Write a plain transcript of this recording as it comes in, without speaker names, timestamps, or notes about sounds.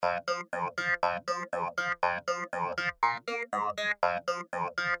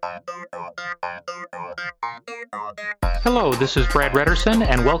Hello, this is Brad Redderson,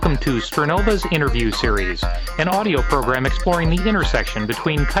 and welcome to Stranova's Interview Series, an audio program exploring the intersection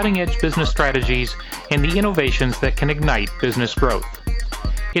between cutting-edge business strategies and the innovations that can ignite business growth.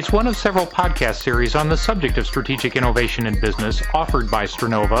 It's one of several podcast series on the subject of strategic innovation in business offered by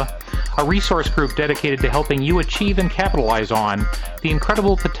Stranova, a resource group dedicated to helping you achieve and capitalize on the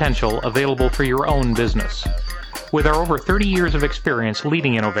incredible potential available for your own business. With our over 30 years of experience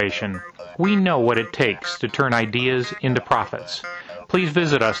leading innovation, we know what it takes to turn ideas into profits. Please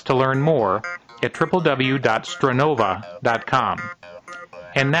visit us to learn more at www.stranova.com.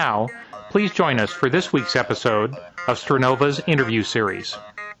 And now, please join us for this week's episode of Stranova's Interview Series.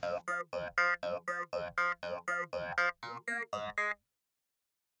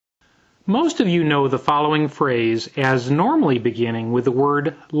 Most of you know the following phrase as normally beginning with the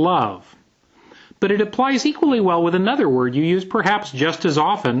word love. But it applies equally well with another word you use perhaps just as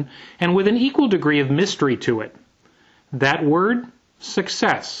often and with an equal degree of mystery to it. That word,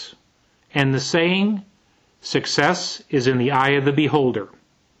 success. And the saying, success is in the eye of the beholder.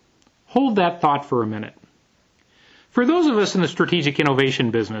 Hold that thought for a minute. For those of us in the strategic innovation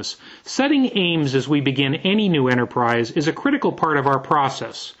business, setting aims as we begin any new enterprise is a critical part of our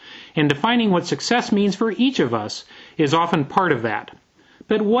process, and defining what success means for each of us is often part of that.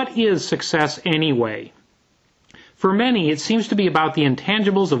 But what is success anyway? For many, it seems to be about the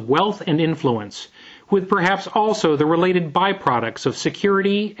intangibles of wealth and influence, with perhaps also the related byproducts of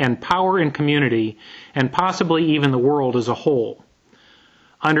security and power in community, and possibly even the world as a whole.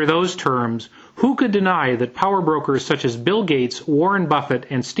 Under those terms, who could deny that power brokers such as Bill Gates, Warren Buffett,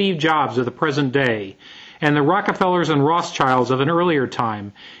 and Steve Jobs of the present day, and the Rockefellers and Rothschilds of an earlier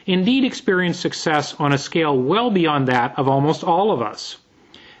time, indeed experienced success on a scale well beyond that of almost all of us?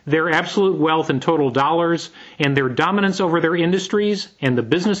 Their absolute wealth in total dollars and their dominance over their industries and the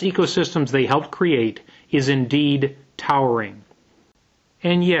business ecosystems they helped create is indeed towering.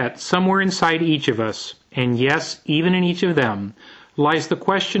 And yet, somewhere inside each of us, and yes, even in each of them, lies the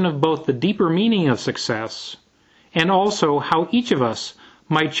question of both the deeper meaning of success and also how each of us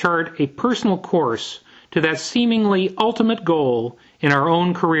might chart a personal course to that seemingly ultimate goal in our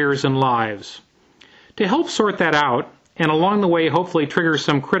own careers and lives. To help sort that out, and along the way hopefully trigger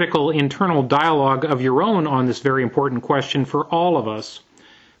some critical internal dialogue of your own on this very important question for all of us,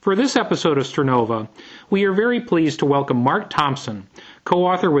 for this episode of Stranova, we are very pleased to welcome Mark Thompson,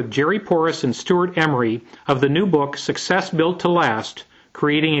 co-author with Jerry Porras and Stuart Emery of the new book, Success Built to Last,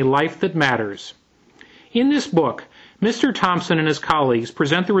 Creating a Life That Matters. In this book, Mr. Thompson and his colleagues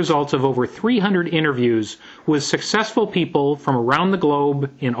present the results of over 300 interviews with successful people from around the globe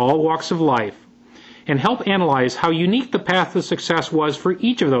in all walks of life, and help analyze how unique the path to success was for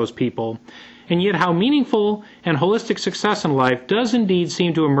each of those people, and yet how meaningful and holistic success in life does indeed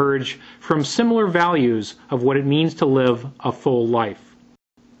seem to emerge from similar values of what it means to live a full life.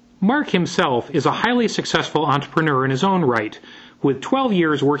 Mark himself is a highly successful entrepreneur in his own right, with 12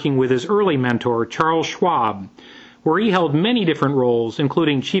 years working with his early mentor, Charles Schwab, where he held many different roles,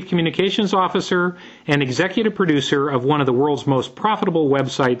 including Chief Communications Officer and Executive Producer of one of the world's most profitable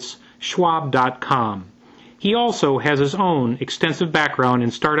websites, Schwab.com. He also has his own extensive background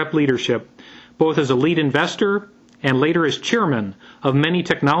in startup leadership, both as a lead investor and later as chairman of many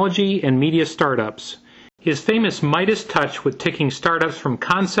technology and media startups. His famous Midas touch with taking startups from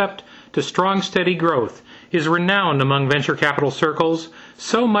concept to strong, steady growth is renowned among venture capital circles,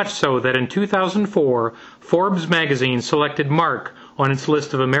 so much so that in 2004, Forbes magazine selected Mark on its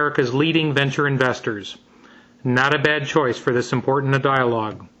list of America's leading venture investors. Not a bad choice for this important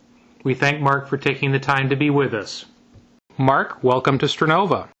dialogue. We thank Mark for taking the time to be with us. Mark, welcome to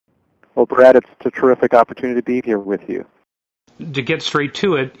Stranova. Well, Brad, it's a terrific opportunity to be here with you. To get straight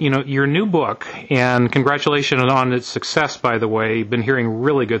to it, your new book, and congratulations on its success, by the way, you've been hearing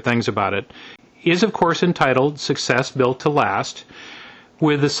really good things about it, is of course entitled Success Built to Last,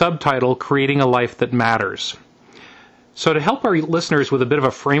 with the subtitle Creating a Life That Matters. So to help our listeners with a bit of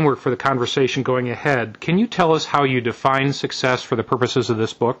a framework for the conversation going ahead, can you tell us how you define success for the purposes of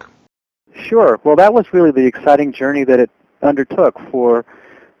this book? Sure. Well, that was really the exciting journey that it undertook for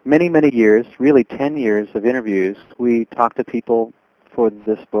many, many years, really 10 years of interviews. We talked to people for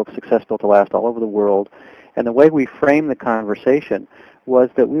this book, Success Built to Last, all over the world. And the way we framed the conversation was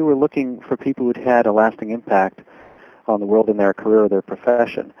that we were looking for people who'd had a lasting impact on the world in their career or their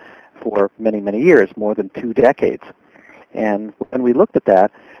profession for many, many years, more than 2 decades. And when we looked at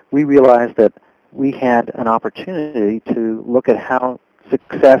that, we realized that we had an opportunity to look at how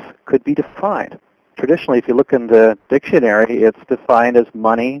success could be defined. traditionally, if you look in the dictionary, it's defined as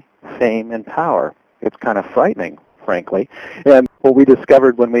money, fame, and power. It's kind of frightening, frankly. And what we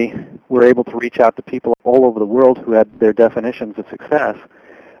discovered when we were able to reach out to people all over the world who had their definitions of success,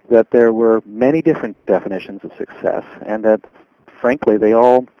 that there were many different definitions of success, and that, frankly, they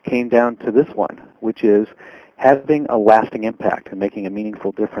all came down to this one, which is having a lasting impact and making a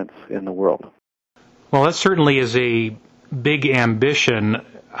meaningful difference in the world. Well, that certainly is a big ambition.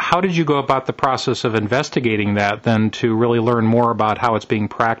 How did you go about the process of investigating that then to really learn more about how it's being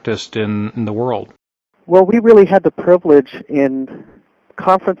practiced in the world? Well, we really had the privilege in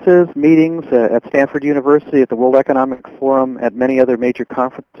conferences, meetings at Stanford University, at the World Economic Forum, at many other major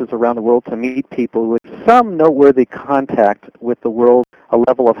conferences around the world to meet people with some noteworthy contact with the world, a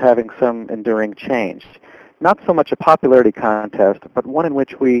level of having some enduring change. Not so much a popularity contest, but one in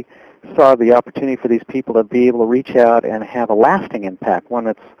which we saw the opportunity for these people to be able to reach out and have a lasting impact, one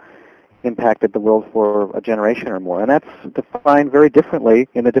that's impacted the world for a generation or more. And that's defined very differently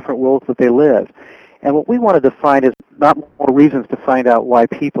in the different worlds that they live. And what we wanted to find is not more reasons to find out why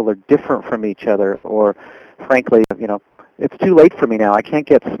people are different from each other, or frankly, it's too late for me now. I can't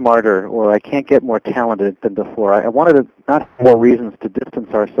get smarter, or I can't get more talented than before. I wanted to not have more reasons to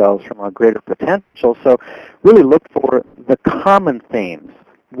distance ourselves from our greater potential, so really look for the common themes.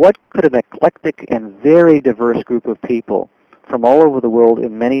 What could an eclectic and very diverse group of people from all over the world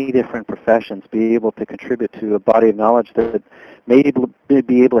in many different professions be able to contribute to a body of knowledge that may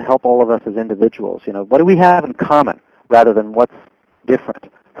be able to help all of us as individuals? What do we have in common rather than what's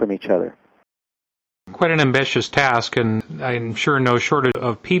different from each other? Quite an ambitious task, and I'm sure no shortage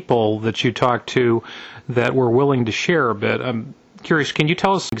of people that you talked to that were willing to share a bit. I'm curious, can you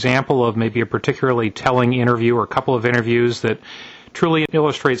tell us an example of maybe a particularly telling interview or a couple of interviews that truly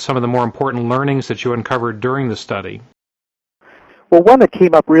illustrate some of the more important learnings that you uncovered during the study? Well, one that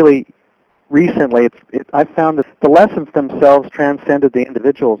came up really recently, I found that the lessons themselves transcended the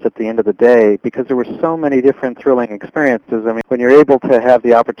individuals at the end of the day, because there were so many different thrilling experiences. I mean, when you're able to have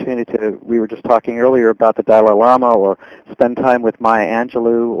the opportunity we were just talking earlier about the Dalai Lama, or spend time with Maya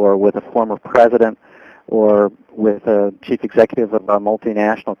Angelou, or with a former president, or with a chief executive of a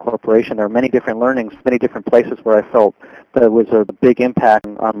multinational corporation, there are many different learnings, many different places where I felt that it was a big impact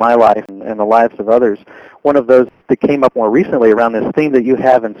on my life and the lives of others. One of those that came up more recently around this theme that you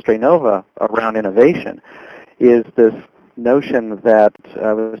have in Strainova around innovation is this notion that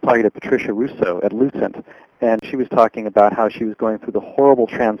I was talking to Patricia Russo at Lucent, and she was talking about how she was going through the horrible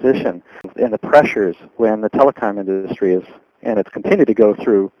transition and the pressures when the telecom industry is, and it's continued to go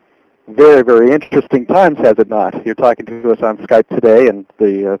through very, very interesting times, has it not? You're talking to us on Skype today, and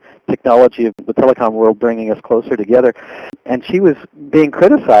the technology of the telecom world bringing us closer together. And she was being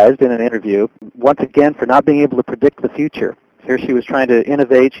criticized in an interview, once again, for not being able to predict the future. Here she was trying to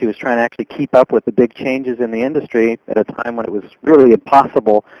innovate. She was trying to actually keep up with the big changes in the industry at a time when it was really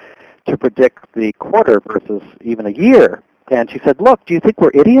impossible to predict the quarter versus even a year. And she said, "Look, do you think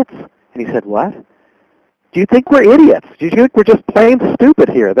we're idiots?" And he said, "What? Do you think we're idiots? Do you think we're just plain stupid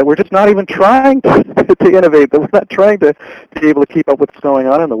here, that we're just not even trying to innovate, that we're not trying to be able to keep up with what's going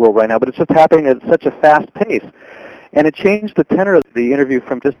on in the world right now, but it's just happening at such a fast pace?" And it changed the tenor of the interview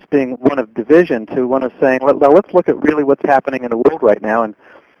from just being one of division to one of saying, well, now let's look at really what's happening in the world right now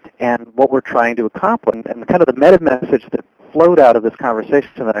and what we're trying to accomplish. And kind of the meta message that flowed out of this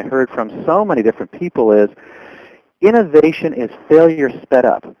conversation that I heard from so many different people is innovation is failure sped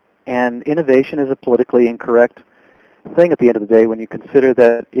up. And innovation is a politically incorrect thing at the end of the day when you consider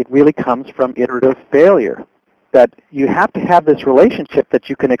that it really comes from iterative failure. That you have to have this relationship that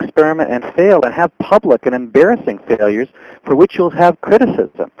you can experiment and fail and have public and embarrassing failures for which you'll have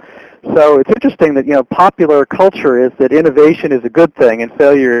criticism. So it's interesting that, popular culture is that innovation is a good thing and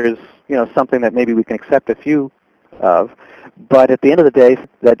failure is, something that maybe we can accept a few of. But at the end of the day,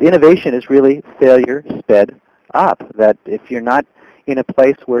 that innovation is really failure sped up. That if you're not in a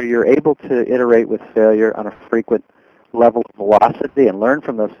place where you're able to iterate with failure on a frequent level of velocity and learn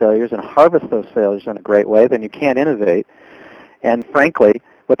from those failures and harvest those failures in a great way, then you can't innovate. And frankly,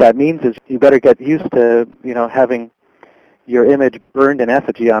 what that means is you better get used to, having your image burned in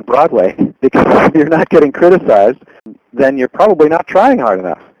effigy on Broadway, because if you're not getting criticized, then you're probably not trying hard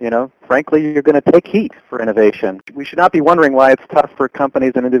enough. Frankly, you're going to take heat for innovation. We should not be wondering why it's tough for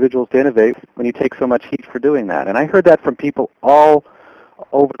companies and individuals to innovate when you take so much heat for doing that. And I heard that from people all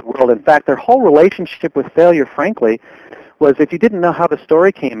over the world. In fact, their whole relationship with failure, frankly, was if you didn't know how the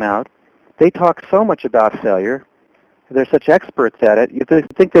story came out, they talk so much about failure, they're such experts at it, you'd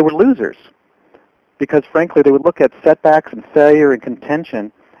think they were losers. Because frankly, they would look at setbacks and failure and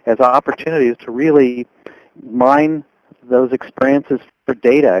contention as opportunities to really mine those experiences for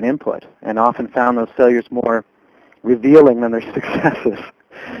data and input, and often found those failures more revealing than their successes.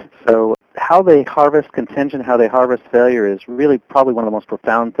 So how they harvest contention, how they harvest failure is really probably one of the most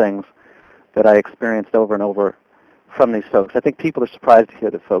profound things that I experienced over and over from these folks. I think people are surprised to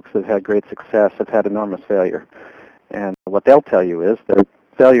hear that folks that have had great success have had enormous failure. And what they'll tell you is that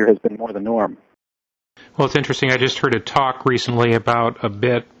failure has been more the norm. Well, it's interesting. I just heard a talk recently about a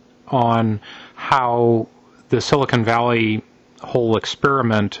bit on how the Silicon Valley whole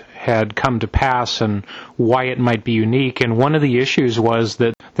experiment had come to pass and why it might be unique. And one of the issues was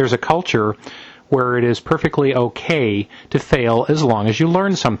that there's a culture where it is perfectly okay to fail as long as you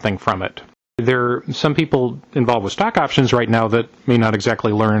learn something from it. There are some people involved with stock options right now that may not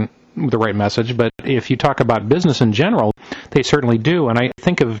exactly learn the right message, but if you talk about business in general, they certainly do. And I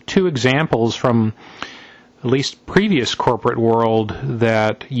think of two examples from at least previous corporate world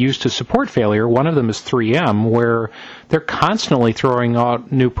that used to support failure. One of them is 3M, where they're constantly throwing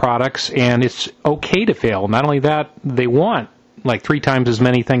out new products, and it's okay to fail. Not only that, they want like 3 times as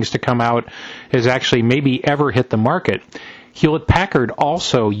many things to come out as actually maybe ever hit the market. Hewlett-Packard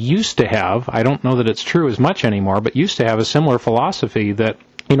also used to have, I don't know that it's true as much anymore, but used to have a similar philosophy that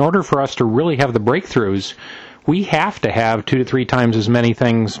in order for us to really have the breakthroughs, we have to have 2 to 3 times as many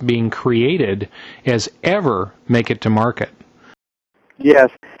things being created as ever make it to market. Yes,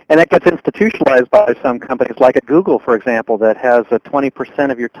 and that gets institutionalized by some companies, like at Google, for example, that has a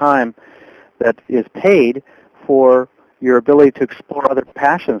 20% of your time that is paid for your ability to explore other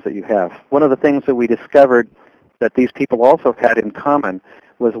passions that you have. One of the things that we discovered that these people also had in common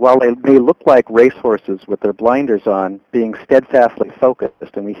was while they may look like racehorses with their blinders on, being steadfastly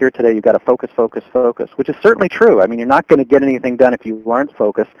focused. And we hear today you've got to focus, focus, focus, which is certainly true. I mean, you're not going to get anything done if you aren't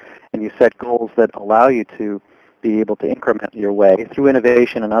focused and you set goals that allow you to be able to increment your way through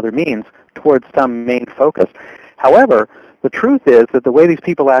innovation and other means towards some main focus. However, the truth is that the way these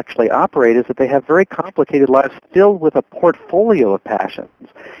people actually operate is that they have very complicated lives filled with a portfolio of passions.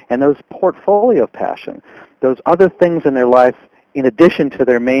 And those portfolio of passion, those other things in their life in addition to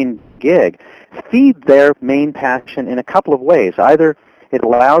their main gig, feed their main passion in a couple of ways. Either it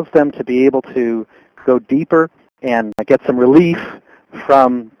allows them to be able to go deeper and get some relief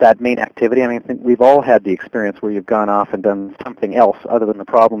from that main activity. I mean, I think we've all had the experience where you've gone off and done something else other than the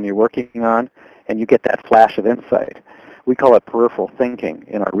problem you're working on, and you get that flash of insight. We call it peripheral thinking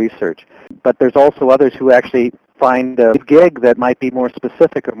in our research. But there's also others who actually find a gig that might be more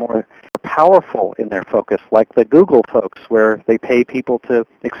specific or more powerful in their focus, like the Google folks, where they pay people to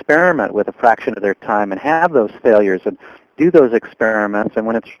experiment with a fraction of their time and have those failures and do those experiments, and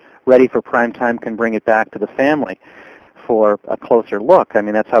when it's ready for prime time can bring it back to the family for a closer look. I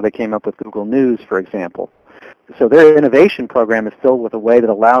mean, that's how they came up with Google News, for example. So their innovation program is filled with a way that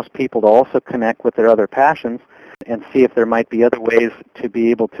allows people to also connect with their other passions and see if there might be other ways to be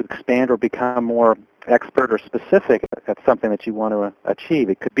able to expand or become more expert or specific at something that you want to achieve.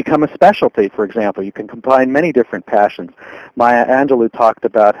 It could become a specialty, for example. You can combine many different passions. Maya Angelou talked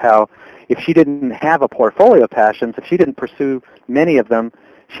about how if she didn't have a portfolio of passions, if she didn't pursue many of them,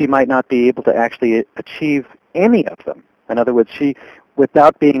 she might not be able to actually achieve any of them. In other words, she,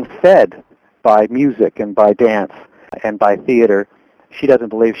 without being fed by music and by dance and by theater, she doesn't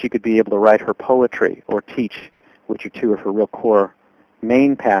believe she could be able to write her poetry or teach, which are 2 of her real core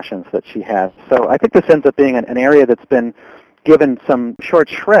main passions that she has. So I think this ends up being an area that's been given some short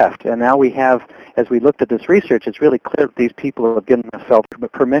shrift, and now we have, as we looked at this research, it's really clear that these people have given themselves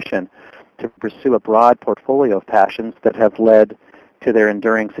permission to pursue a broad portfolio of passions that have led to their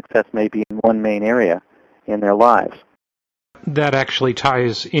enduring success maybe in one main area in their lives. That actually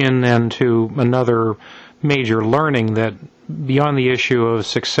ties in then to another major learning that beyond the issue of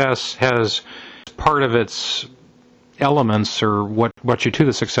success has part of its elements or what you to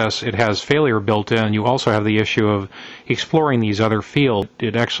the success, it has failure built in. You also have the issue of exploring these other fields.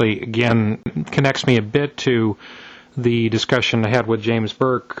 It actually, again, connects me a bit to the discussion I had with James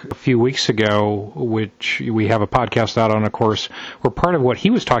Burke a few weeks ago, which we have a podcast out on, of course, where part of what he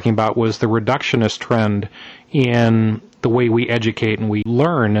was talking about was the reductionist trend in the way we educate and we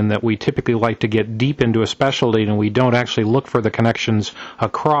learn, and that we typically like to get deep into a specialty and we don't actually look for the connections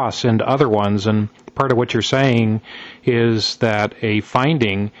across into other ones. And part of what you're saying is that a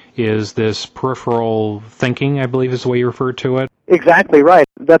finding is this peripheral thinking, I believe is the way you referred to it. Exactly right.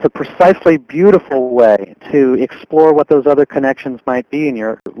 That's a precisely beautiful way to explore what those other connections might be in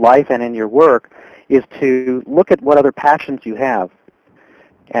your life and in your work, is to look at what other passions you have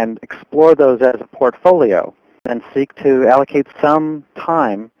and explore those as a portfolio and seek to allocate some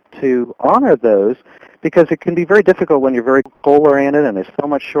time to honor those, because it can be very difficult when you're very goal-oriented and there's so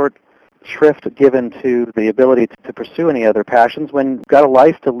much short shrift given to the ability to pursue any other passions. When you've got a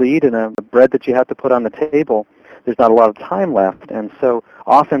life to lead and a bread that you have to put on the table, there's not a lot of time left. And so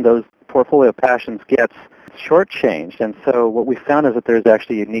often those portfolio of passions gets shortchanged. And so what we found is that there's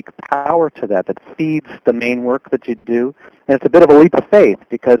actually unique power to that feeds the main work that you do. And it's a bit of a leap of faith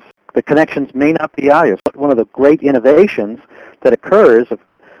because the connections may not be obvious. But one of the great innovations that occurs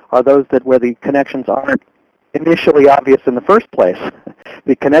are those that where the connections aren't initially obvious in the first place.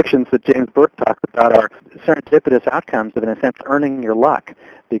 The connections that James Burke talks about are serendipitous outcomes of, in a sense, earning your luck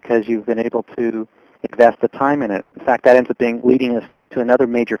because you've been able to invest the time in it. In fact, that ends up leading us to another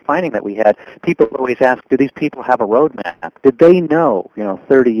major finding that we had. People always ask, do these people have a roadmap? Did they know,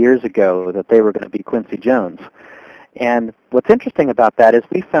 30 years ago that they were going to be Quincy Jones? And what's interesting about that is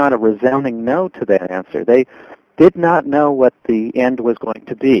we found a resounding no to that answer. They did not know what the end was going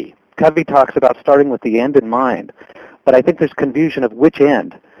to be. Covey talks about starting with the end in mind, but I think there's confusion of which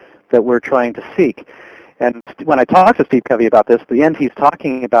end that we're trying to seek. And when I talk to Steve Covey about this, the end he's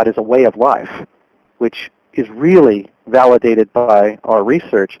talking about is a way of life, which is really validated by our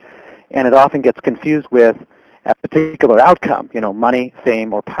research, and it often gets confused with a particular outcome, money,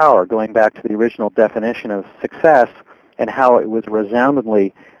 fame, or power, going back to the original definition of success and how it was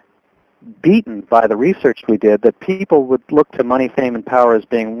resoundingly beaten by the research we did, that people would look to money, fame, and power as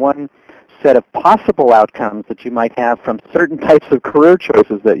being one set of possible outcomes that you might have from certain types of career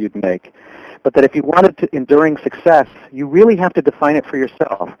choices that you'd make. But that if you wanted enduring success, you really have to define it for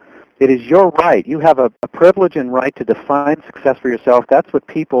yourself. It is your right. You have a privilege and right to define success for yourself. That's what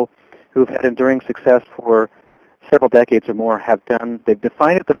people who've had enduring success for several decades or more have done. They've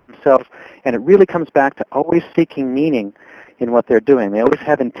defined it themselves, and it really comes back to always seeking meaning in what they're doing. They always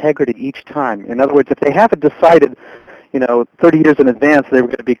have integrity each time. In other words, if they haven't decided, 30 years in advance they were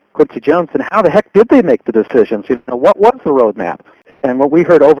going to be Quincy Jones, then how the heck did they make the decisions? What was the roadmap? And what we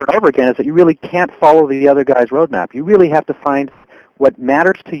heard over and over again is that you really can't follow the other guy's roadmap. You really have to find what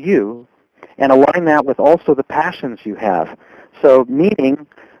matters to you and align that with also the passions you have. So meaning,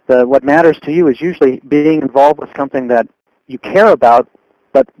 what matters to you is usually being involved with something that you care about,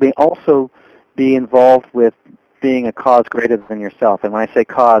 but may also be involved with being a cause greater than yourself. And when I say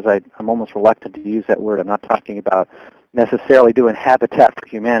cause, I'm almost reluctant to use that word. I'm not talking about necessarily doing Habitat for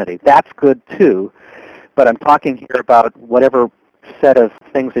Humanity. That's good too, but I'm talking here about whatever set of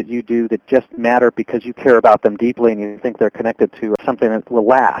things that you do that just matter because you care about them deeply and you think they're connected to something that will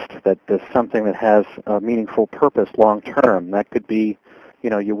last, that is something that has a meaningful purpose long term. That could be,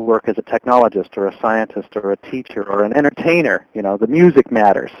 you work as a technologist or a scientist or a teacher or an entertainer. The music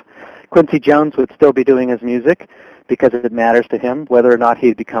matters. Quincy Jones would still be doing his music because it matters to him, whether or not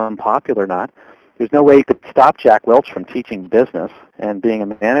he'd become popular or not. There's no way you could stop Jack Welch from teaching business and being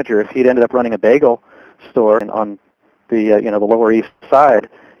a manager. If he'd ended up running a bagel store on the the Lower East Side,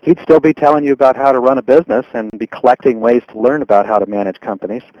 he'd still be telling you about how to run a business and be collecting ways to learn about how to manage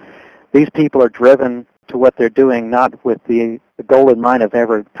companies. These people are driven to what they're doing, not with the goal in mind of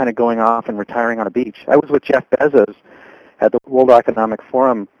ever kind of going off and retiring on a beach. I was with Jeff Bezos at the World Economic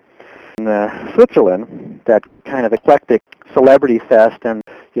Forum in Switzerland, that kind of eclectic celebrity fest, and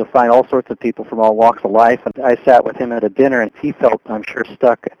you'll find all sorts of people from all walks of life. And I sat with him at a dinner, and he felt, I'm sure,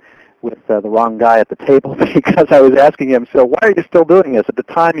 stuck with the wrong guy at the table because I was asking him, so why are you still doing this? At the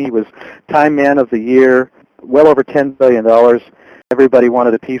time, he was Time Man of the Year, well over $10 billion. Everybody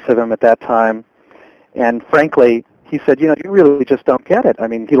wanted a piece of him at that time. And frankly, he said, you really just don't get it. I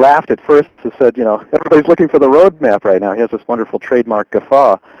mean, he laughed at first and said, everybody's looking for the roadmap right now. He has this wonderful trademark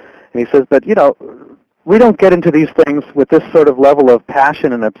guffaw. And he says, but, we don't get into these things with this sort of level of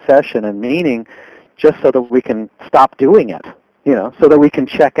passion and obsession and meaning just so that we can stop doing it, so that we can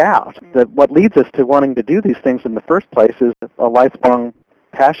check out. That what leads us to wanting to do these things in the first place is a lifelong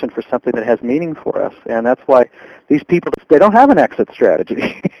passion for something that has meaning for us. And that's why these people, they don't have an exit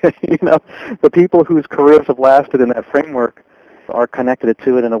strategy. The people whose careers have lasted in that framework are connected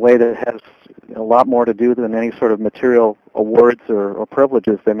to it in a way that has a lot more to do than any sort of material awards or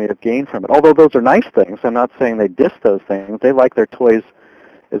privileges they may have gained from it. Although those are nice things, I'm not saying they diss those things. They like their toys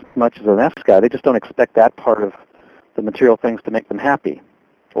as much as the next guy. They just don't expect that part of the material things to make them happy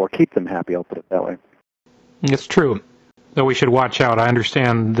or keep them happy, I'll put it that way. It's true. Though we should watch out. I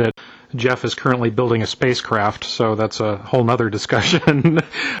understand that Jeff is currently building a spacecraft, so that's a whole other discussion.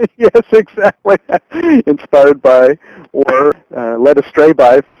 Yes, exactly. Inspired by or led astray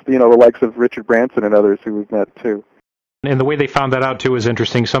by, the likes of Richard Branson and others who we've met too. And the way they found that out, too, is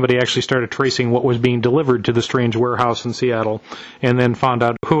interesting. Somebody actually started tracing what was being delivered to the strange warehouse in Seattle and then found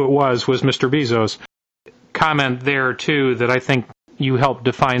out who it was Mr. Bezos. Comment there, too, that I think you helped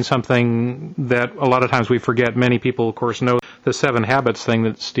define something that a lot of times we forget. Many people, of course, know the 7 Habits thing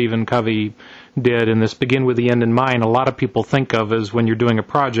that Stephen Covey did, and this begin with the end in mind, a lot of people think of as when you're doing a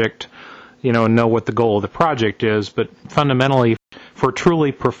project, and know what the goal of the project is. But fundamentally, for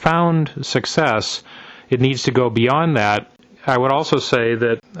truly profound success, it needs to go beyond that. I would also say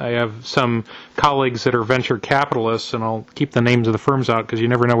that I have some colleagues that are venture capitalists, and I'll keep the names of the firms out because you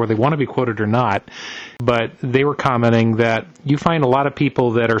never know whether they want to be quoted or not, but they were commenting that you find a lot of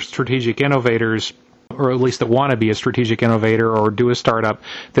people that are strategic innovators, or at least that want to be a strategic innovator or do a startup,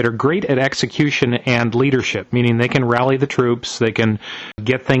 that are great at execution and leadership, meaning they can rally the troops, they can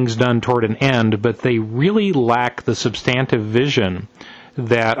get things done toward an end, but they really lack the substantive vision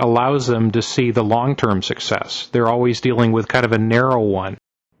that allows them to see the long-term success. They're always dealing with kind of a narrow one.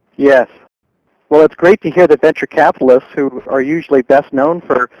 Yes. Well, it's great to hear that venture capitalists, who are usually best known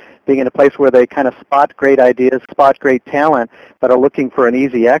for being in a place where they kind of spot great ideas, spot great talent, but are looking for an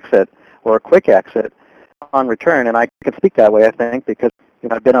easy exit or a quick exit on return. And I can speak that way, I think, because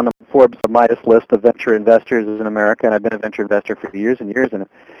I've been on the Forbes Midas list of venture investors in America, and I've been a venture investor for years and years.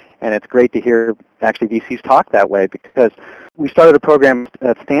 And it's great to hear actually VCs talk that way, because we started a program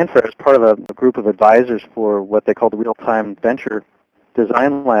at Stanford as part of a group of advisors for what they call the Real-Time Venture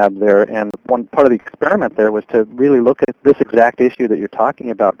Design Lab there. And one part of the experiment there was to really look at this exact issue that you're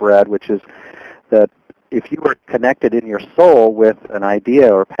talking about, Brad, which is that if you are connected in your soul with an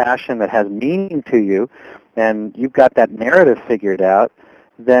idea or passion that has meaning to you, and you've got that narrative figured out,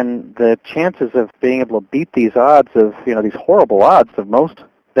 then the chances of being able to beat these odds of, these horrible odds of most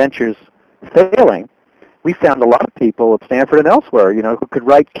ventures failing, we found a lot of people at Stanford and elsewhere, who could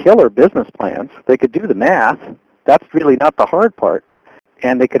write killer business plans. They could do the math. That's really not the hard part.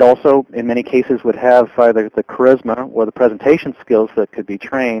 And they could also, in many cases, would have either the charisma or the presentation skills that could be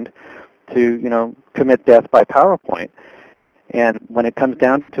trained to, commit death by PowerPoint. And when it comes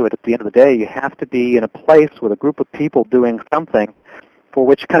down to it, at the end of the day, you have to be in a place with a group of people doing something, for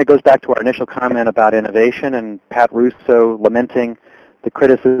which kind of goes back to our initial comment about innovation and Pat Russo lamenting the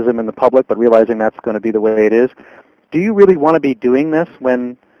criticism in the public, but realizing that's going to be the way it is. Do you really want to be doing this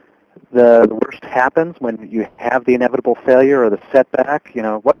when the worst happens, when you have the inevitable failure or the setback?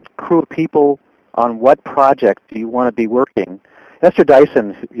 What crew of people on what project do you want to be working? Esther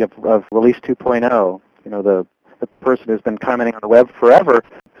Dyson of Release 2.0, the person who's been commenting on the web forever,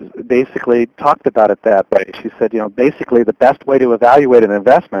 basically talked about it that way. She said, basically the best way to evaluate an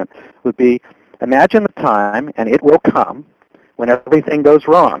investment would be, imagine the time, and it will come, when everything goes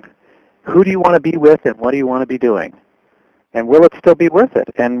wrong. Who do you want to be with, and what do you want to be doing? And will it still be worth it?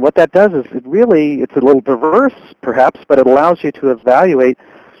 And what that does is it's a little perverse, perhaps, but it allows you to evaluate,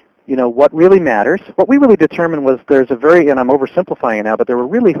 what really matters. What we really determined was and I'm oversimplifying it now, but there were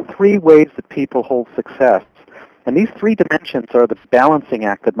really 3 ways that people hold success. And these 3 dimensions are the balancing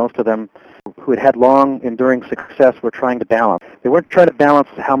act that most of them who had long, enduring success were trying to balance. They weren't trying to balance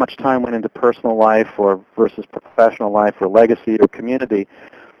how much time went into personal life or versus professional life or legacy or community.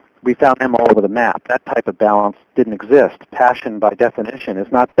 We found them all over the map. That type of balance didn't exist. Passion, by definition,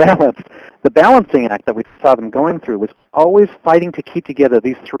 is not balanced. The balancing act that we saw them going through was always fighting to keep together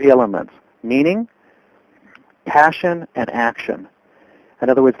these 3 elements: meaning, passion, and action. In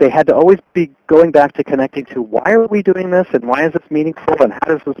other words, they had to always be going back to connecting to, why are we doing this, and why is this meaningful, and how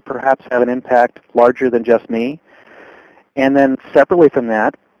does this perhaps have an impact larger than just me? And then separately from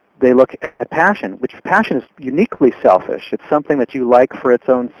that, they look at passion, which passion is uniquely selfish. It's something that you like for its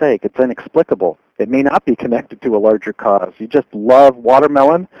own sake. It's inexplicable. It may not be connected to a larger cause. You just love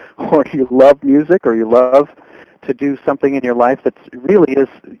watermelon, or you love music, or you love to do something in your life that really is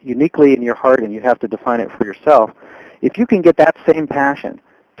uniquely in your heart, and you have to define it for yourself. If you can get that same passion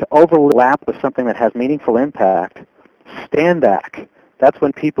to overlap with something that has meaningful impact, stand back. That's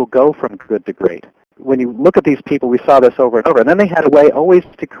when people go from good to great. When you look at these people, we saw this over and over. And then they had a way always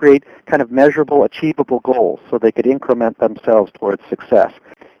to create kind of measurable, achievable goals so they could increment themselves towards success.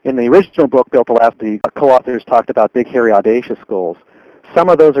 In the original book, Built to Last, the co-authors talked about big, hairy, audacious goals. Some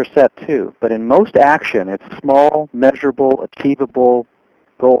of those are set too. But in most action, it's small, measurable, achievable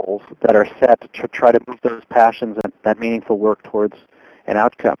goals that are set to try to move those passions and that meaningful work towards an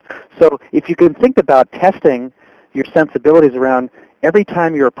outcome. So if you can think about testing your sensibilities around every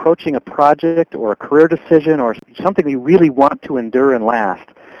time you're approaching a project or a career decision or something you really want to endure and last,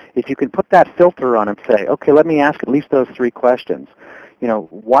 if you can put that filter on and say, okay, let me ask at least those 3 questions.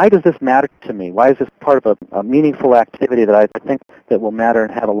 Why does this matter to me? Why is this part of a meaningful activity that I think that will matter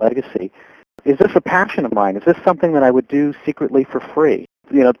and have a legacy? Is this a passion of mine? Is this something that I would do secretly for free?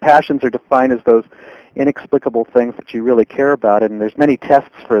 Passions are defined as those inexplicable things that you really care about, and there's many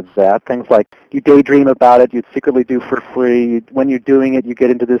tests for that. Things like you daydream about it, you'd secretly do for free. When you're doing it, you get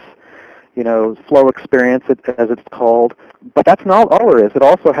into this flow experience, as it's called. But that's not all there is. It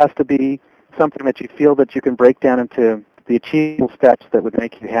also has to be something that you feel that you can break down into the achievable steps that would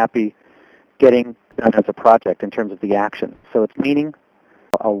make you happy getting done as a project in terms of the action. So it's meaning,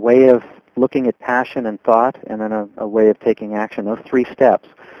 a way of looking at passion and thought, and then a way of taking action, those 3 steps.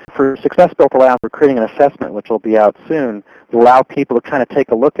 For Success Built to Last, we're creating an assessment, which will be out soon, to allow people to kind of take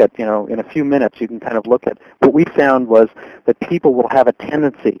a look at, in a few minutes, you can kind of look at, what we found was that people will have a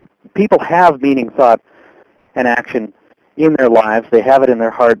tendency. People have meaning, thought, and action in their lives. They have it in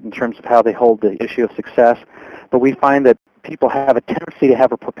their heart in terms of how they hold the issue of success. But we find that people have a tendency to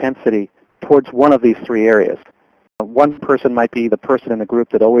have a propensity towards one of these 3 areas. One person might be the person in the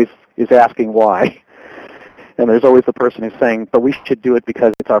group that always is asking why. And there's always the person who's saying, but we should do it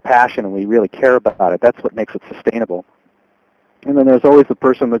because it's our passion and we really care about it. That's what makes it sustainable. And then there's always the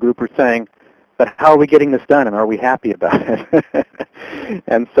person in the group who's saying, but how are we getting this done and are we happy about it?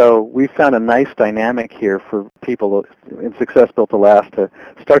 And so we found a nice dynamic here for people in Success Built to Last to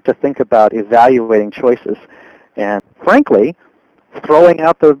start to think about evaluating choices and, frankly, throwing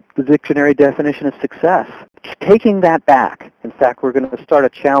out the dictionary definition of success, taking that back. In fact, we're going to start a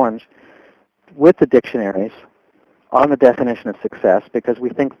challenge with the dictionaries on the definition of success because we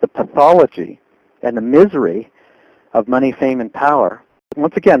think the pathology and the misery of money, fame, and power,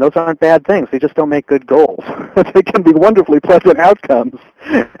 once again, those aren't bad things. They just don't make good goals. They can be wonderfully pleasant outcomes.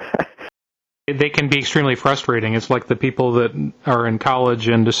 They can be extremely frustrating. It's like the people that are in college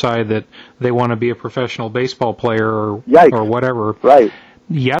and decide that they want to be a professional baseball player or whatever. Right.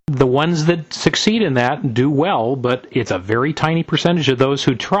 Yeah, the ones that succeed in that do well, but it's a very tiny percentage of those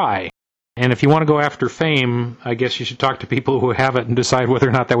who try. And if you want to go after fame, I guess you should talk to people who have it and decide whether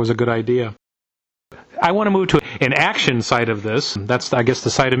or not that was a good idea. I want to move to an action side of this. That's, I guess, the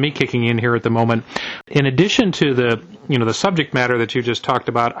side of me kicking in here at the moment. In addition to the subject matter that you just talked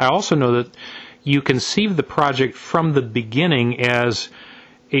about, I also know that you conceive the project from the beginning as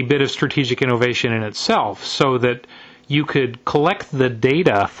a bit of strategic innovation in itself, so that you could collect the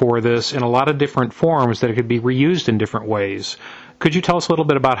data for this in a lot of different forms that it could be reused in different ways. Could you tell us a little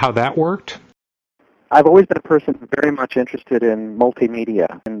bit about how that worked? I've always been a person very much interested in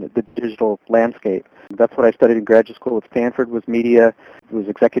multimedia and the digital landscape. That's what I studied in graduate school at Stanford, was media. I was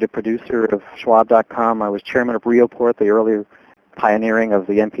executive producer of Schwab.com. I was chairman of Rioport, the earlier pioneering of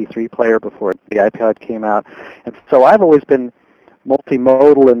the MP3 player before the iPod came out. And so I've always been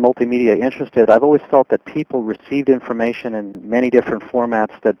multimodal and multimedia interested. I've always felt that people received information in many different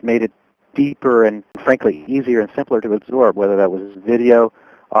formats that made it deeper and, frankly, easier and simpler to absorb, whether that was video,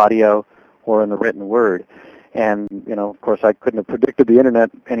 audio, or in the written word. And, of course, I couldn't have predicted the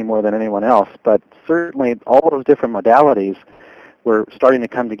Internet any more than anyone else, but certainly all those different modalities were starting to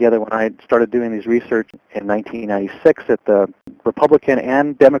come together when I started doing these research in 1996 at the Republican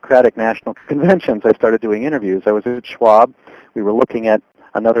and Democratic National Conventions. I started doing interviews. I was at Schwab. We were looking at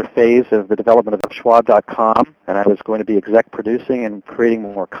another phase of the development of Schwab.com, and I was going to be exec producing and creating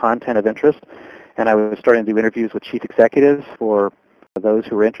more content of interest. And I was starting to do interviews with chief executives for those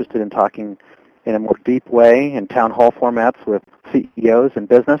who were interested in talking in a more deep way in town hall formats with CEOs in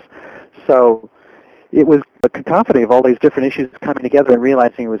business. So it was a cacophony of all these different issues coming together and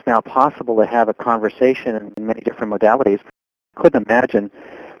realizing it was now possible to have a conversation in many different modalities. I couldn't imagine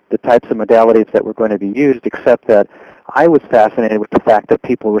the types of modalities that were going to be used, except that I was fascinated with the fact that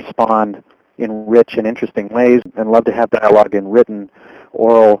people respond in rich and interesting ways and love to have dialogue in written,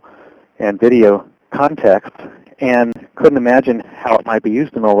 oral, and video context, and couldn't imagine how it might be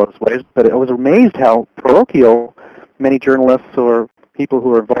used in all those ways. But I was amazed how parochial many journalists or people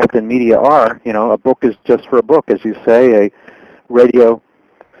who are involved in media are. A book is just for a book, as you say. A radio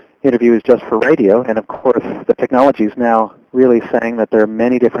interview is just for radio. And, of course, the technology is now really saying that there are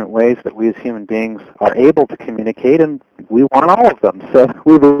many different ways that we as human beings are able to communicate, and we want all of them. So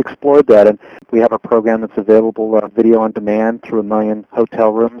we've explored that, and we have a program that's available video on demand through 1 million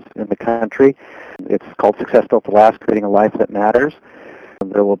hotel rooms in the country. It's called Success Built to Last, Creating a Life That Matters.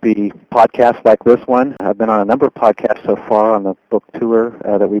 There will be podcasts like this one. I've been on a number of podcasts so far on the book tour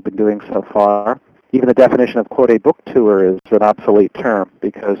that we've been doing so far. Even the definition of, quote, a book tour is an obsolete term,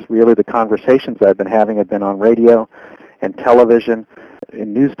 because really the conversations I've been having have been on radio and television,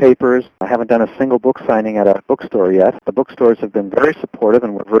 in newspapers. I haven't done a single book signing at a bookstore yet. The bookstores have been very supportive,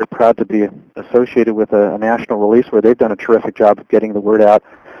 and we're very proud to be associated with a national release where they've done a terrific job of getting the word out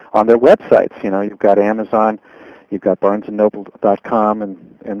on their websites. You've got Amazon, you've got BarnesandNoble.com,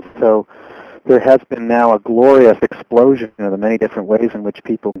 and so there has been now a glorious explosion of the many different ways in which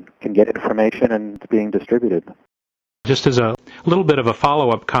people can get information, and it's being distributed. Just as a little bit of a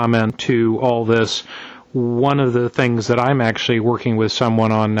follow-up comment to all this, one of the things that I'm actually working with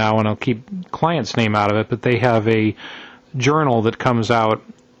someone on now, and I'll keep client's name out of it, but they have a journal that comes out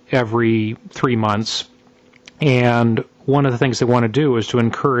every 3 months, and one of the things they want to do is to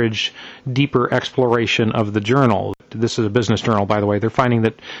encourage deeper exploration of the journal. This is a business journal, by the way. They're finding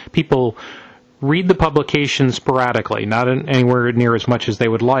that people read the publication sporadically, not anywhere near as much as they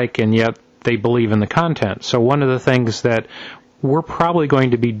would like, and yet they believe in the content. So one of the things that we're probably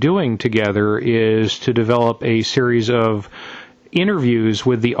going to be doing together is to develop a series of interviews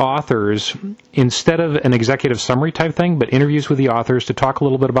with the authors instead of an executive summary type thing, but interviews with the authors to talk a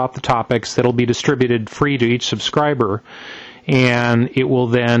little bit about the topics that'll be distributed free to each subscriber, and it will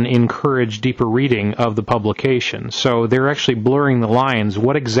then encourage deeper reading of the publication. So they're actually blurring the lines.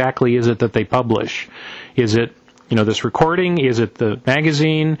 What exactly is it that they publish? Is it this recording? Is it the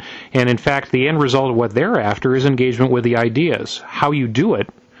magazine? And in fact, the end result of what they're after is engagement with the ideas. How you do it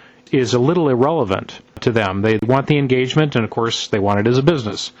is a little irrelevant to them. They want the engagement, and of course, they want it as a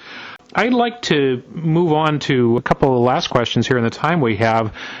business. I'd like to move on to a couple of last questions here in the time we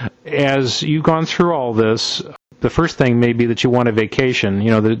have. As you've gone through all this, the first thing may be that you want a vacation.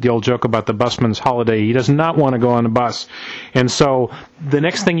 The old joke about the busman's holiday. He does not want to go on a bus. And so the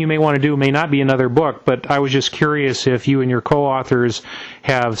next thing you may want to do may not be another book, but I was just curious if you and your co-authors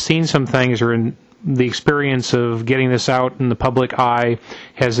have seen some things, or in the experience of getting this out in the public eye,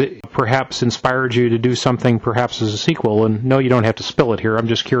 has it perhaps inspired you to do something perhaps as a sequel? And no, you don't have to spill it here. I'm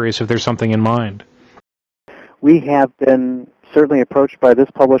just curious if there's something in mind. We have been certainly approached by this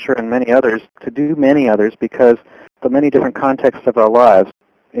publisher and many others to do many others because the many different contexts of our lives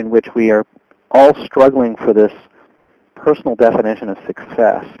in which we are all struggling for this personal definition of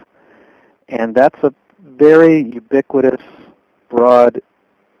success. And that's a very ubiquitous, broad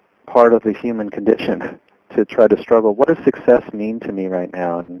part of the human condition, to try to struggle. What does success mean to me right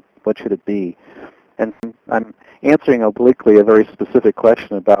now, and what should it be? And I'm answering obliquely a very specific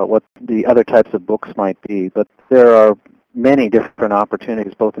question about what the other types of books might be, but there are many different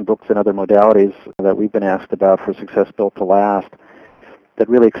opportunities, both in books and other modalities, that we've been asked about for Success Built to Last, that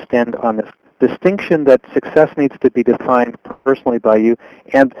really extend on this distinction that success needs to be defined personally by you,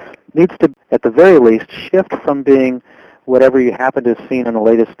 and needs to, at the very least, shift from being whatever you happen to have seen in the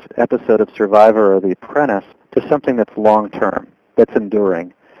latest episode of Survivor or The Apprentice to something that's long-term, that's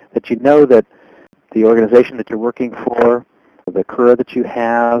enduring, that you know that the organization that you're working for, the career that you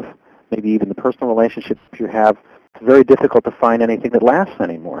have, maybe even the personal relationships you have, it's very difficult to find anything that lasts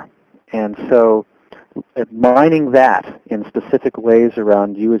anymore. And so mining that in specific ways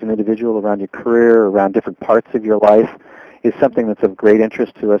around you as an individual, around your career, around different parts of your life, is something that's of great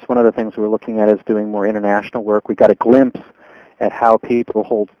interest to us. One of the things we're looking at is doing more international work. We got a glimpse at how people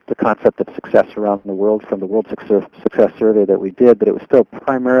hold the concept of success around the world from the World Success Survey that we did, but it was still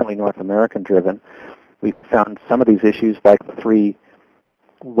primarily North American driven. We found some of these issues, like the 3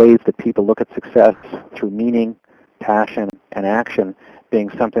 ways that people look at success through meaning, passion, and action, being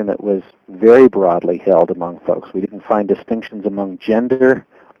something that was very broadly held among folks. We didn't find distinctions among gender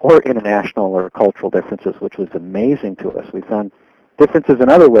or international or cultural differences, which was amazing to us. We found differences in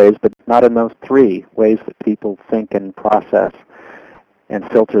other ways, but not in those 3 ways that people think and process and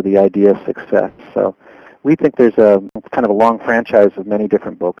filter the idea of success. So we think there's a kind of a long franchise of many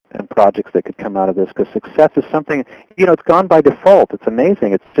different books and projects that could come out of this, because success is something, it's gone by default. It's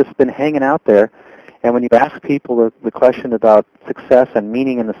amazing. It's just been hanging out there. And when you ask people the question about success and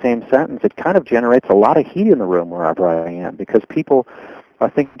meaning in the same sentence, it kind of generates a lot of heat in the room wherever I am, because people are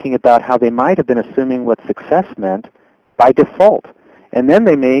thinking about how they might have been assuming what success meant by default. And then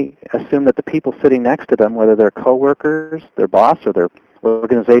they may assume that the people sitting next to them, whether they're coworkers, their boss, or their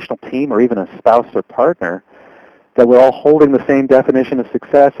organizational team, or even a spouse or partner, that we're all holding the same definition of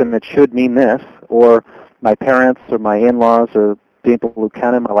success, and it should mean this, or my parents or my in-laws or people who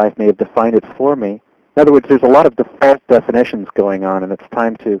count in my life may have defined it for me. In other words, there's a lot of default definitions going on, and it's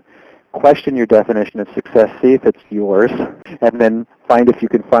time to question your definition of success, see if it's yours, and then find if you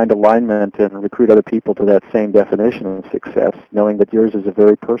can find alignment and recruit other people to that same definition of success, knowing that yours is a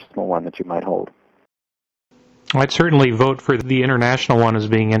very personal one that you might hold. I'd certainly vote for the international one as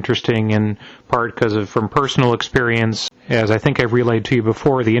being interesting, in part because from personal experience. As I think I've relayed to you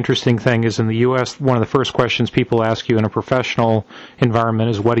before, the interesting thing is in the U.S., one of the first questions people ask you in a professional environment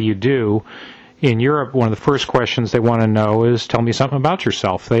is, what do you do? In Europe, one of the first questions they want to know is, tell me something about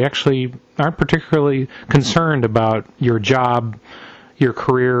yourself. They actually aren't particularly concerned about your job, your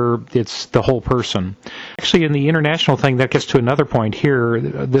career. It's the whole person. Actually, in the international thing, that gets to another point here.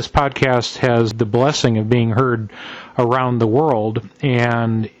 This podcast has the blessing of being heard around the world,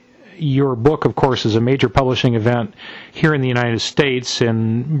 and your book, of course, is a major publishing event here in the United States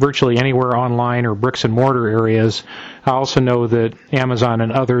and virtually anywhere online or bricks and mortar areas. I also know that Amazon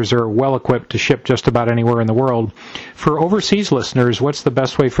and others are well equipped to ship just about anywhere in the world. For overseas listeners, what's the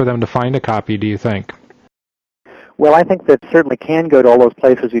best way for them to find a copy, do you think? Well, I think that certainly can go to all those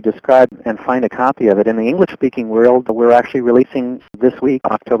places you described and find a copy of it. In the English-speaking world, we're actually releasing this week,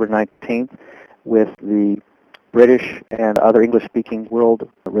 October 19th, with the British and other English-speaking world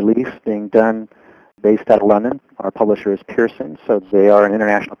release being done based out of London. Our publisher is Pearson, so they are an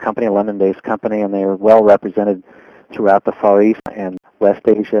international company, a London-based company, and they are well represented throughout the Far East and West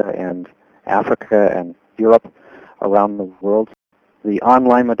Asia and Africa and Europe around the world. The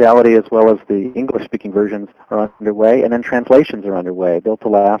online modality as well as the English-speaking versions are underway, and then translations are underway. Built to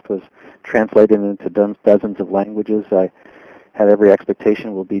Last was translated into dozens of languages. I have every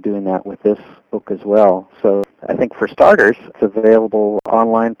expectation we'll be doing that with this book as well. So I think for starters, it's available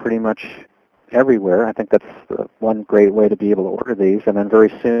online pretty much everywhere. I think that's one great way to be able to order these, and then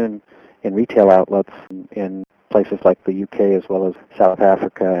very soon in retail outlets in places like the UK as well as South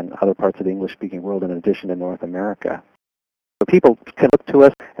Africa and other parts of the English-speaking world in addition to North America. So people can look to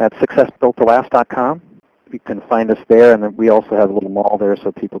us at successbuilttolast.com. You can find us there, and then we also have a little mall there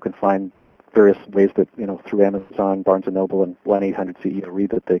so people can find various ways that, through Amazon, Barnes & Noble, and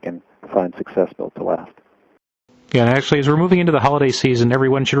 1-800-CEO-READ that they can find Success Built to Last. Yeah, and actually, as we're moving into the holiday season,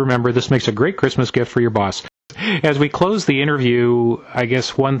 everyone should remember this makes a great Christmas gift for your boss. As we close the interview, I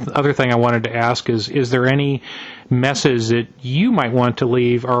guess one other thing I wanted to ask is there any message that you might want to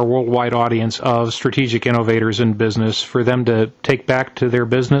leave our worldwide audience of strategic innovators in business for them to take back to their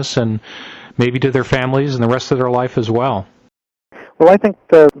business and maybe to their families and the rest of their life as well? Well, I think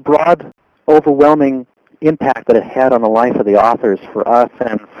the broad, overwhelming impact that it had on the life of the authors for us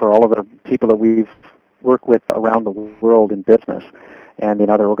and for all of the people that we've worked with around the world in business and in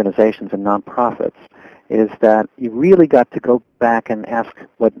other organizations and nonprofits is that you really got to go back and ask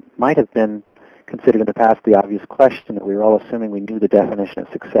what might have been considered in the past the obvious question that we were all assuming we knew the definition of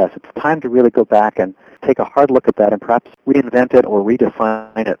success. It's time to really go back and take a hard look at that and perhaps reinvent it or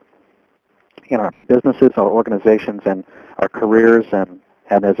redefine it in our businesses, our organizations, and our careers and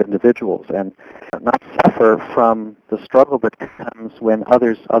as individuals, and not suffer from the struggle that comes when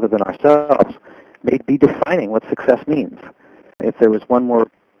others other than ourselves may be defining what success means. If there was one more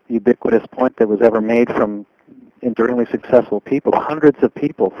ubiquitous point that was ever made from enduringly successful people, hundreds of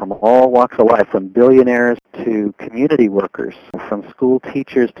people from all walks of life, from billionaires to community workers, from school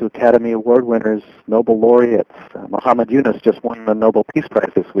teachers to Academy Award winners, Nobel laureates. Muhammad Yunus just won the Nobel Peace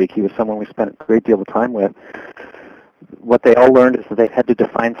Prize this week. He was someone we spent a great deal of time with. What they all learned is that they had to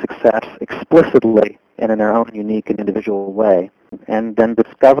define success explicitly and in their own unique and individual way, and then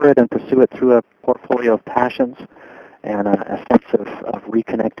discover it and pursue it through a portfolio of passions and a sense of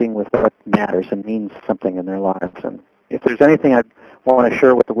reconnecting with what matters and means something in their lives. And if there's anything I'd want to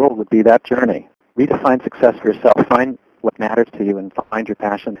share with the world would be that journey. Redefine success for yourself. Find what matters to you and find your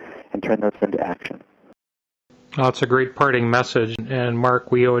passion and turn those into action. Well, it's a great parting message. And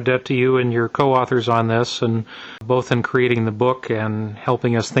Mark, we owe a debt to you and your co-authors on this, and both in creating the book and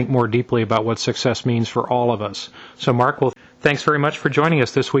helping us think more deeply about what success means for all of us. So Mark, well, thanks very much for joining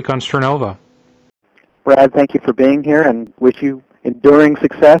us this week on Strenova. Brad, thank you for being here and wish you enduring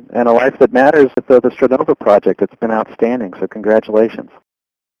success and a life that matters with the Strenova project. It's been outstanding, so congratulations.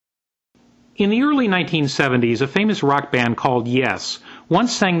 In the early 1970s, a famous rock band called Yes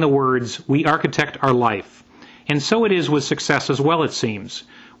once sang the words, "We architect our life." And so it is with success as well, it seems.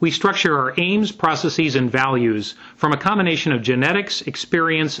 We structure our aims, processes, and values from a combination of genetics,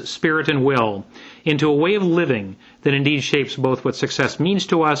 experience, spirit, and will into a way of living that indeed shapes both what success means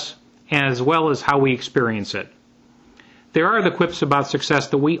to us as well as how we experience it. There are the quips about success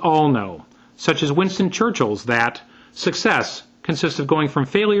that we all know, such as Winston Churchill's that success consists of going from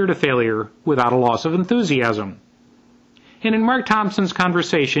failure to failure without a loss of enthusiasm. And in Mark Thompson's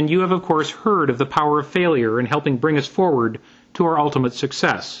conversation, you have of course heard of the power of failure in helping bring us forward to our ultimate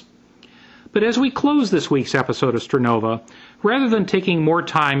success. But as we close this week's episode of Strenova, rather than taking more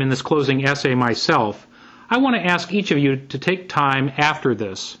time in this closing essay myself, I want to ask each of you to take time after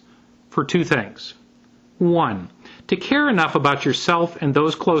this for two things. One, to care enough about yourself and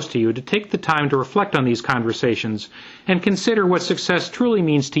those close to you to take the time to reflect on these conversations and consider what success truly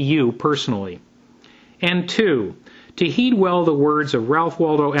means to you personally. And two, to heed well the words of Ralph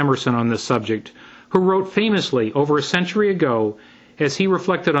Waldo Emerson on this subject, who wrote famously over a century ago as he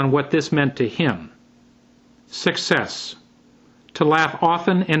reflected on what this meant to him. Success. To laugh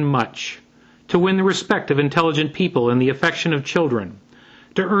often and much. To win the respect of intelligent people and the affection of children.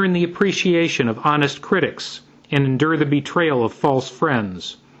 To earn the appreciation of honest critics and endure the betrayal of false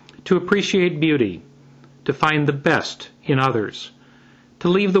friends. to appreciate beauty, to find the best in others, to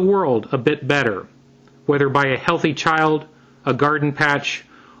leave the world a bit better, whether by a healthy child, a garden patch,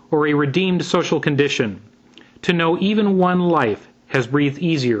 or a redeemed social condition, to know even one life has breathed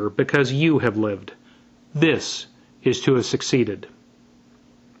easier because you have lived. This is to have succeeded.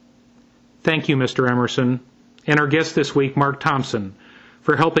 Thank you, Mr. Emerson, and our guest this week, Mark Thompson,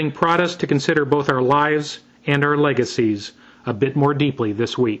 for helping prod us to consider both our lives and our legacies a bit more deeply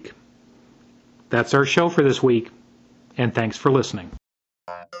this week. That's our show for this week, and thanks for listening.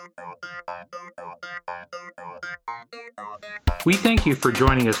 We thank you for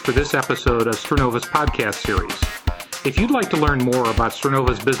joining us for this episode of Stranova's podcast series. If you'd like to learn more about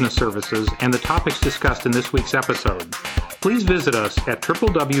Stranova's business services and the topics discussed in this week's episode, please visit us at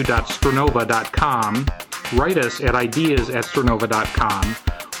www.stranova.com, write us at ideas@stranova.com,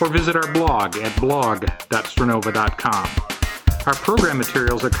 or visit our blog at blog.stranova.com. Our program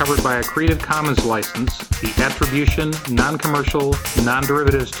materials are covered by a Creative Commons license, the Attribution, Non-Commercial,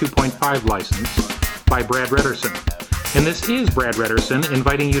 Non-Derivatives 2.5 license, by Brad Redderson. And this is Brad Redderson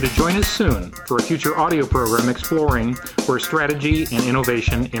inviting you to join us soon for a future audio program exploring where strategy and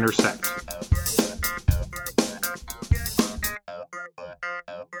innovation intersect.